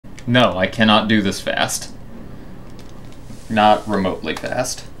No, I cannot do this fast. Not remotely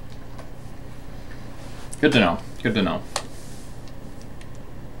fast. Good to know. Good to know.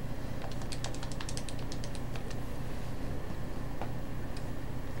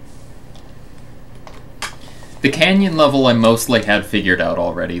 The canyon level I mostly had figured out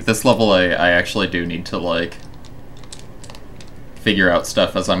already. This level I actually do need to, like, figure out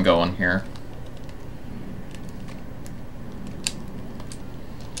stuff as I'm going here.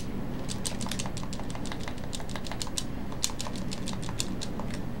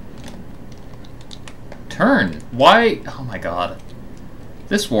 Turn! Why? Oh my god.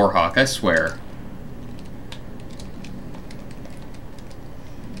 This Warhawk, I swear.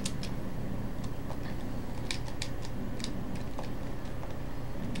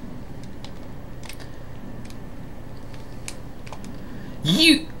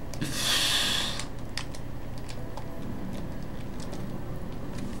 You...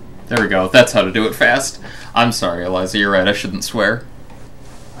 There we go. That's how to do it fast. I'm sorry, Eliza. You're right. I shouldn't swear.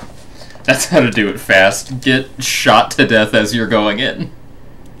 That's how to do it fast. Get shot to death as you're going in.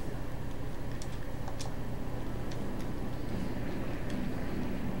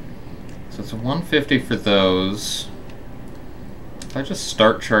 So it's a 150 for those. If I just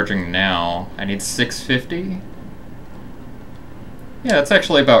start charging now, I need 650? Yeah, that's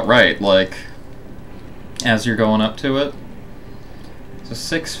actually about right, like, as you're going up to it. So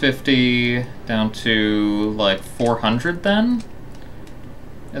 650 down to, like, 400 then?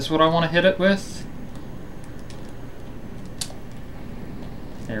 Is what I want to hit it with.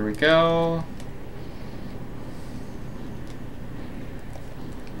 There we go.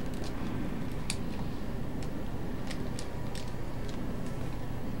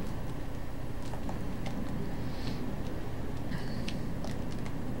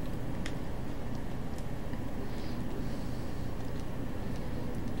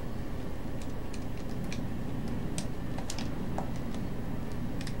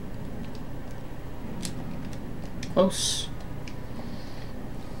 Close.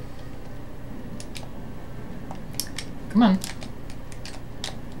 Come on.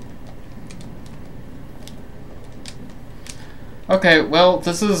 Okay, well,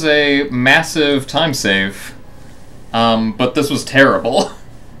 this is a massive time save. But this was terrible.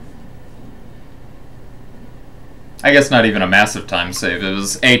 I guess not even a massive time save, it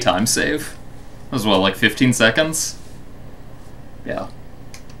was a time save. It was, what, like 15 seconds? Yeah.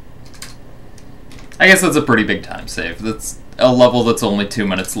 I guess that's a pretty big time save. That's a level that's only 2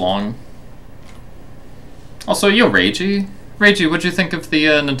 minutes long. Also, yo, Reiji. Reiji, what'd you think of the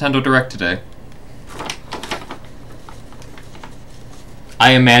Nintendo Direct today?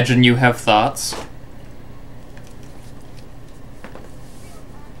 I imagine you have thoughts.